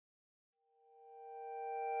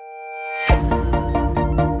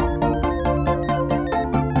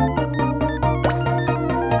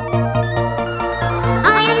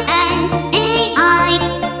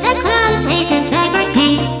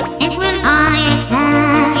fire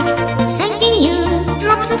side, sending you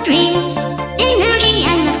drops of dreams, energy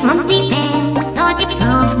and from deep in the depths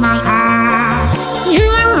of my heart. You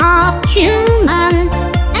are all human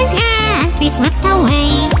and can't be swept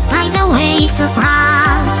away by the waves of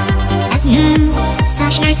cross. As you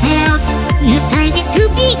search yourself, you started to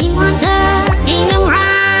be in wonder in a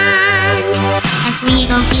run. As we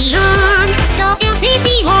go beyond the LCD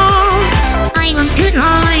wall, I want to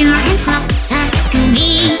draw your hand closer to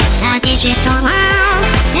me, the digital world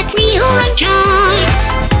that we all enjoy.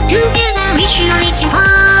 Together we surely can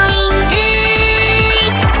find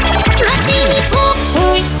it. Let's see it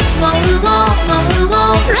always. Whoa, whoa, whoa,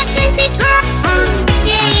 whoa. Let's see it turns.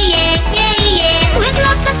 Yeah, yeah, yeah, yeah. With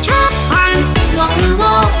lots of charm. Whoa,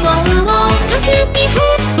 whoa, whoa, whoa. Don't you be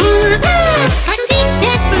fooled. I don't think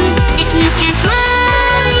that's true. If you can't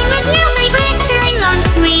fly with you, my friends, I long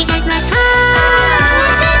regardless how.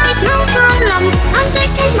 It's no problem.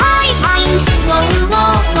 Understand my mind. Whoa,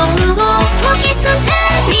 whoa, whoa, whoa. Focus on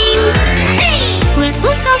everything. Hey, with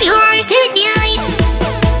both of yours, take the eyes.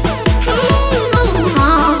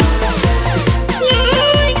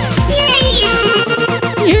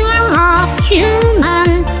 You are all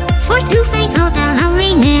human, forced to face all the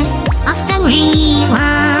loneliness of the real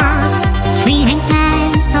world. Feeling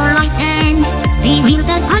tantalized and feeling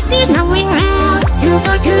that hearts there's nowhere else to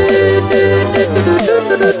go to.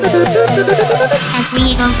 As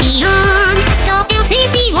we go beyond the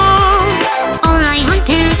LCD wall, all I want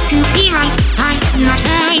is to be right by your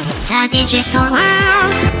side. The digital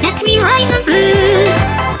world that we ride on through.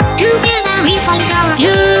 Together we find our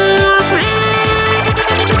pure friends.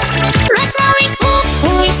 Let's now it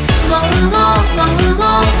always. Whoa, whoa, whoa,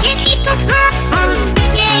 whoa. Can't keep the girls.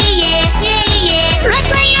 Yeah, yeah, yeah, yeah. Let's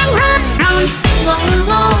play around. Whoa,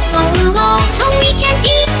 whoa, whoa, whoa. So we can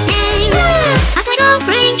deepen a title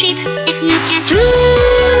friendship. If you can't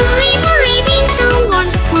truly believe in someone,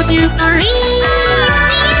 would you believe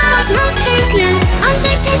it was not thank you?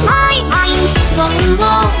 Understand my mind. Whoa,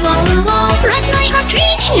 whoa, whoa, whoa. Let my heart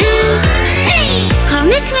reach you. Hey, come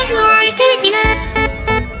let's let yours take it up.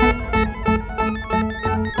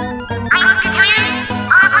 I want to tell you,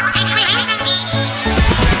 I want to taste my rings and tea.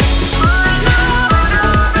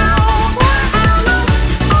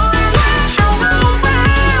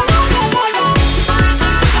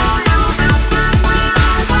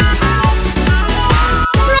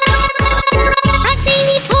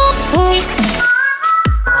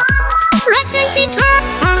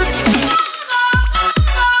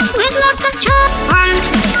 With lots of charm.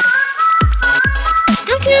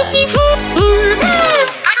 Don't you be fooled.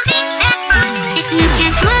 I think that's right. If you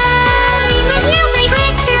can't fly with you, my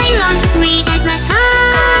friends, I long regardless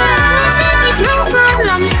how. It's no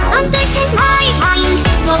problem. Understand my mind.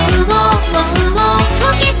 Whoa, whoa, whoa, whoa.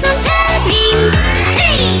 Focus on everything.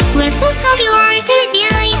 Hey, with both of yours, take the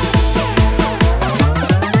eyes.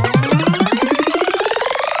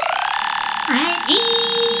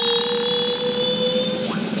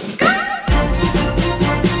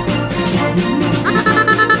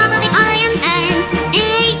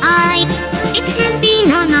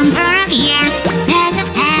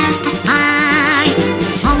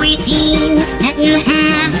 That you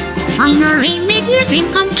have finally made your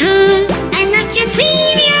dream come true.